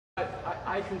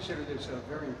I consider this a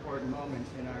very important moment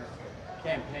in our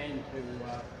campaign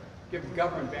to give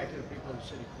government back to the people of the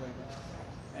city of Cleveland.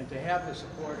 And to have the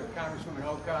support of Congresswoman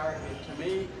Oakar, to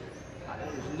me,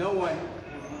 there's no one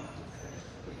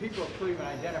the people of Cleveland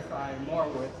identify more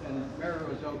with than Mary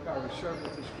Rose Oakar, who served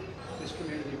with this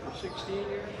community for 16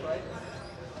 years, right?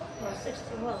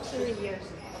 Well, 30 years.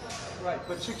 Right,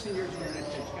 but 16 years in the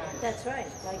United States Congress. That's right,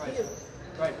 like right. you.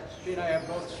 Right. She and I have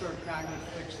both served Congress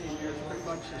 16 years, pretty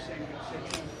much the same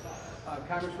constituent.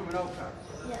 Congresswoman Oakar.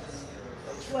 Yes.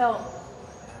 Well,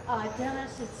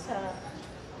 Dennis, it's,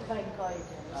 if I can call you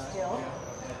Dennis still,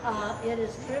 it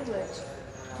is a privilege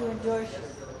to endorse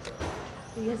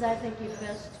you because I think you're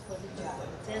best for the job.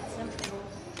 It's that simple.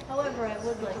 However, I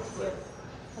would like to give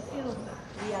a few of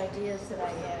the ideas that I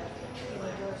have in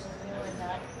endorsing you and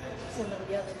not some of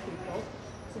the other people,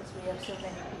 since we have so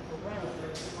many people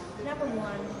running. Number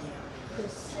one, the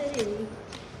city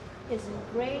is in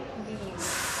great need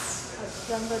of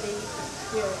somebody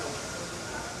experienced.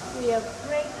 We have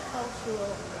great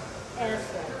cultural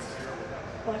assets,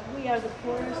 but we are the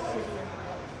poorest city in the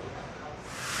world.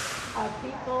 Our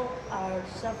people are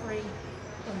suffering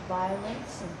from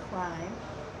violence and crime,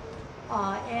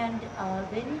 and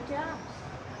they need jobs.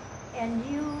 And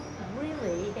you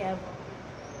really have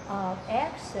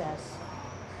access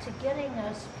to getting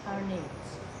us our needs.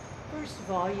 First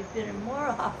of all, you've been in more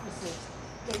offices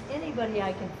than anybody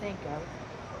I can think of,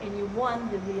 and you won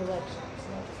the re-elections,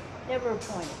 never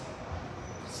appointed.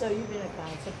 So you've been a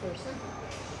council person,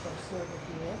 which I served with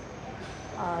you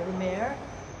in. The mayor,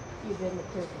 you've been the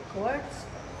clerk of courts,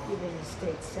 you've been a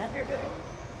state senator,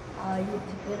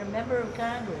 you've been a member of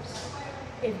Congress.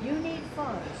 If you need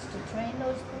funds to train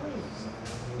those police,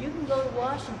 you can go to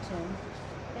Washington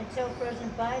and tell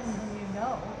President Biden, whom you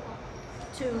know,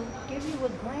 to give you a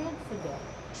grant for that.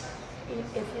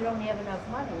 If you don't have enough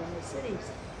money, and the city's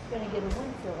going to get a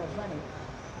windfall of money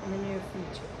in the near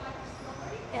future.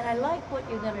 And I like what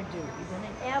you're going to do. You're going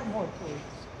to have more police.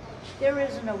 There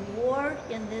is an award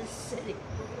in this city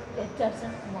that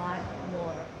doesn't want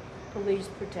more police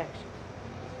protection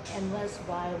and less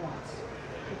violence,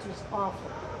 which is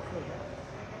awful for them.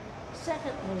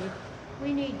 Secondly,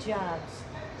 we need jobs.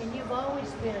 And you've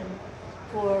always been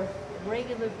for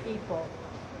regular people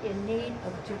in need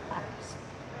of jobs.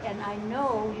 And I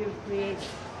know you're creative,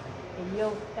 and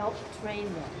you'll help train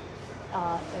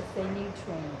them if they need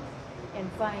training,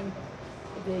 and find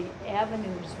the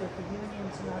avenues with the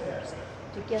unions and others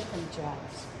to get them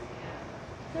jobs.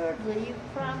 Thirdly, you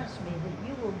promised me that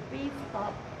you will beef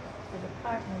up the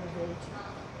Department of Aging.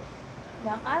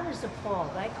 Now, I was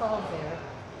appalled. I called there.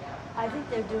 I think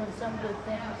they're doing some good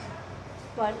things,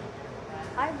 but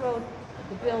I wrote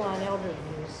the bill on elder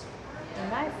abuse,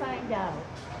 and I find out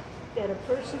that a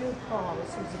person who calls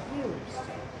is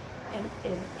abused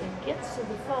and gets to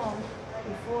the phone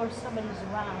before somebody's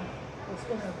around that's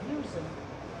going to abuse them,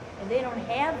 and they don't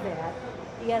have that.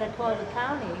 You got to call the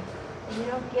county, and you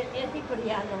don't get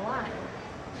anybody on the line.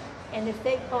 And if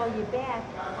they call you back,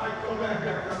 they're going to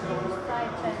get abused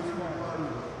 5 times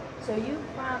more. So you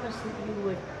promised that you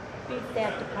would beef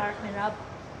that department up,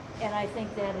 and I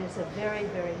think that is a very,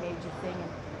 very major thing.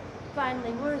 And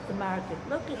finally, we're at the market.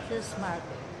 Look at this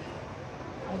market.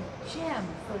 A gem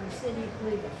for the city of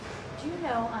Cleveland. Do you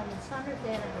know, on its 100th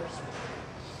anniversary,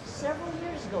 several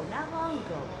years ago, not long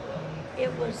ago,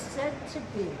 it was said to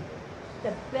be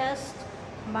the best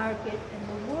market in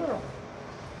the world.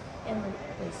 And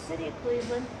the city of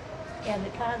Cleveland and the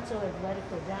council have let it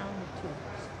go down the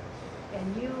tubes.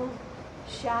 And you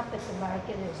shop at the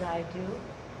market, as I do,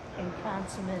 and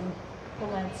Councilman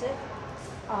Valencic,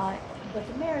 but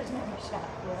the mayor's never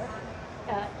shopped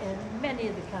there, and many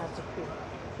of the council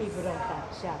people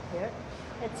don't shop there,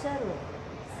 etc.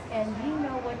 And you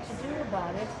know what to do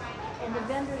about it, and the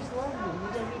vendors love you.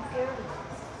 You're going to be fair to them.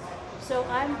 So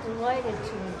I'm delighted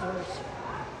to endorse you.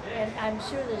 And I'm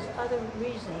sure there's other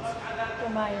reasons for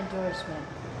my endorsement,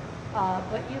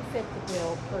 but you fit the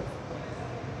bill perfectly.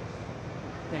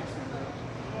 Thanks, Mary.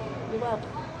 You're welcome.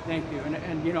 Thank you.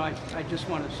 And you know, I just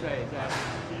want to say that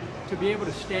to be able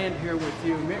to stand here with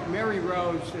you, Mary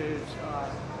Rose is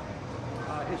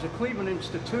a Cleveland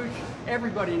institution.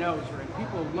 Everybody knows her, and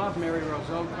people love Mary Rose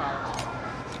Oakar.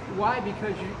 Why?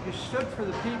 Because you stood for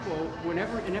the people in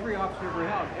every office you ever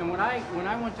held. And when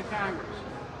I went to Congress,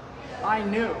 I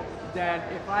knew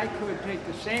that if I could take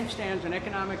the same stands on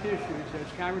economic issues as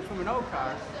Congresswoman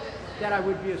Oakar, that I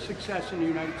would be a success in the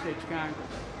United States Congress.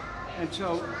 And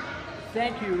so,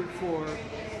 thank you for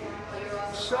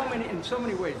in so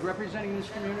many ways, representing this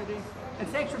community. And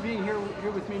thanks for being here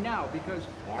with me now, because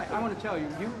I want to tell you,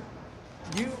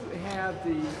 you have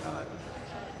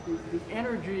the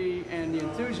energy and the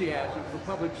enthusiasm for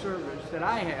public service that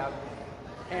I have,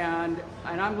 and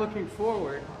I'm looking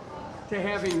forward to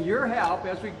having your help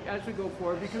as we go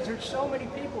forward, because there's so many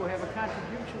people who have a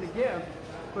contribution to give.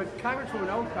 But Congresswoman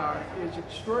Oakar is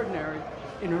extraordinary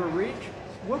in her reach.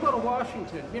 We'll go to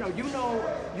Washington. You've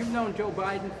known Joe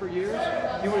Biden for years.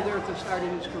 You were there at the start of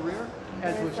his career,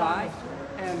 as was I.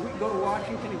 And we go to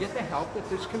Washington and get the help that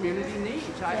this community needs.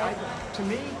 To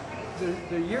me,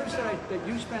 the years that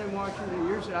you spent in Washington, the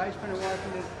years that I spent in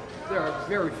Washington, there are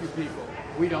very few people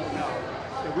we don't know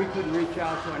that we couldn't reach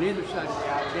out to on either side of the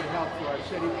aisle to get help for our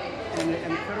city. And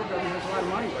the federal government has a lot of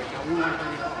money right now. We want to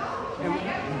bring it home. And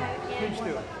please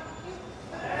do it.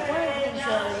 One of the things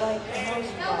that I like the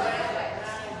most about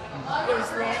it is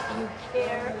that you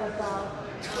care about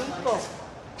people.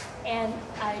 And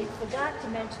I forgot to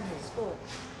mention the schools.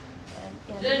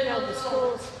 And the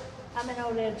schools, I'm an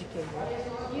old educator.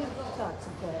 You've taught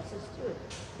some classes too,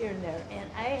 here and there. And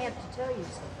I have to tell you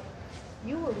something.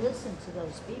 You will listen to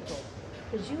those people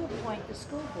because you appoint the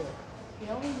school board. The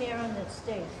only mayor in that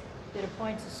state that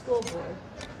appoints a school board,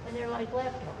 and they're like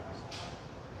lapdogs.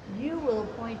 You will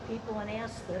appoint people and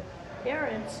ask the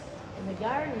parents and the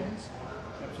guardians,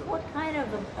 what kind of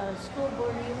a school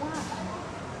board do you want?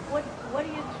 What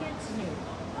do your kids need?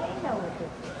 They know what their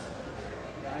kids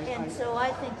need. And so I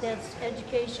think that's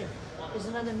education is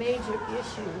another major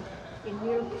issue in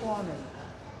your corner.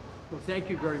 Well, thank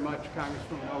you very much,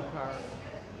 Congresswoman Oakar.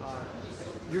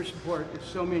 Your support is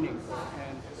so meaningful,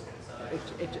 and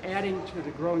it's adding to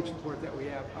the growing support that we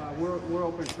have. We're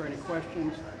open for any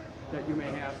questions that you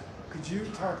may have. Could you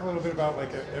talk a little bit about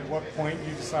at what point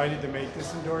you decided to make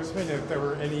this endorsement? If there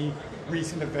were any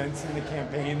recent events in the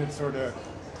campaign that sort of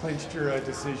clinched your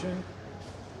decision?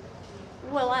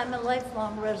 Well, I'm a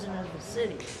lifelong resident of the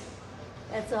city.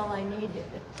 That's all I needed.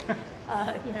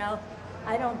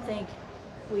 I don't think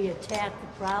we attack the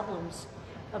problems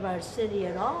of our city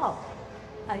at all.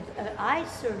 I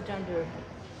served under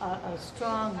a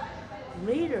strong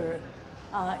leader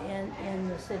in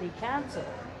the city council,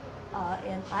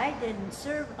 and I didn't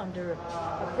serve under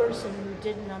a person who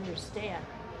didn't understand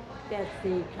that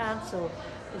the council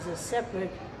is a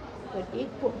separate but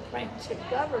equal branch of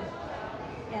government.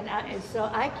 And so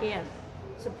I can't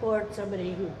support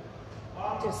somebody who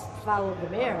just followed the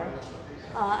mayor.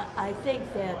 I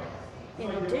think that in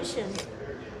addition,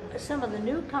 some of the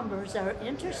newcomers are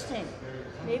interesting.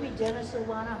 Maybe Dennis will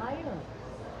want to hire them,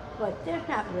 but they're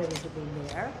not ready to be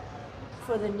mayor.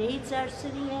 For the needs our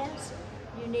city has,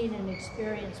 you need an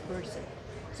experienced person.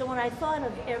 So when I thought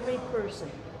of every person,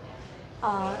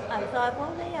 I thought,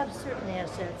 well, they have certain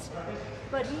assets,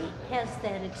 but he has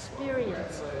that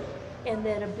experience and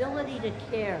that ability to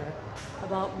care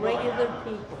about regular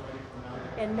people.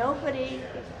 And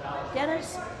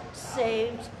Dennis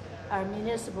saved our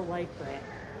municipal light brand.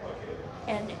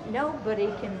 And nobody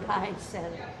can buy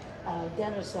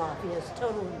Dennis off. He has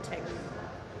total integrity.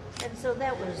 And so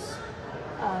that was,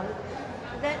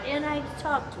 and I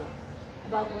talked to him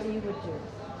about what he would do.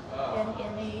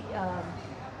 And he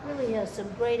really has some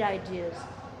great ideas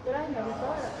that I never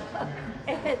thought of.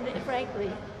 And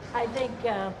frankly, I think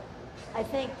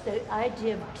the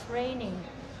idea of training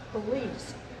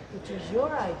police, which is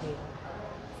your idea,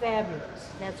 fabulous.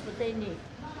 That's what they need.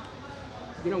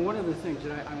 One of the things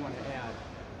that I want to add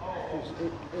is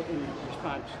in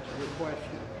response to your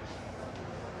question.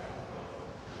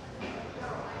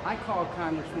 I call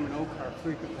Congresswoman Oakar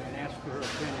frequently and ask for her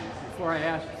opinion. Before I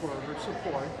ask for her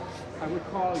support, I would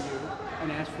call you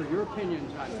and ask for your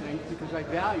opinions on things because I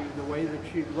value the way that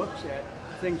she looks at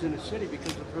things in the city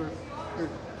because of her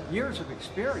years of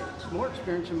experience, more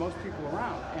experience than most people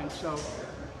around. And so,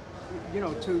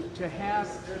 to have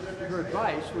her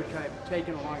advice, which I've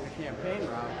taken along the campaign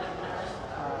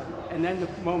route, and then the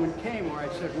moment came where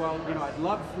I said, well, I'd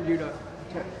love for you to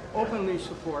openly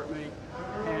support me,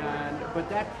 but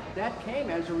that came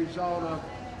as a result of,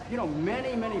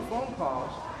 many phone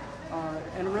calls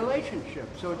and a relationship.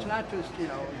 So it's not just,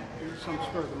 some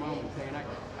spur of the moment thing.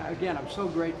 And again, I'm so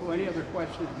grateful. Any other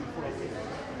questions before we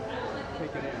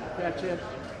take it in? That's it.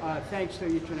 Thanks to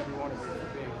each and every one of you for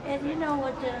being here. And you know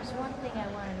what, Dennis, one thing I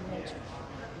wanted to mention.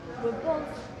 We're both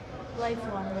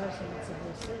lifelong residents of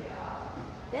this city.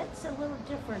 That's a little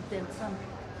different than some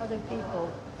other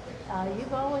people.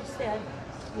 You've always said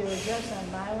your address on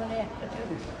Milan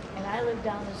Avenue, and I live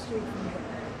down the street from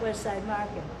the West Side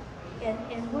Market.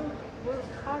 And we're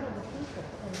part of the people,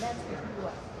 and that's what you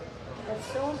are. That's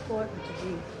so important to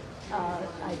be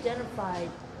identified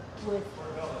with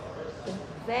the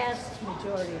vast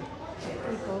majority of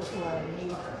people who are in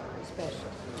need,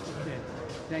 especially. Okay.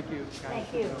 Thank you.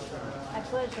 Thank you. My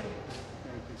pleasure. Thank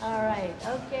you. All right,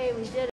 okay, we did it.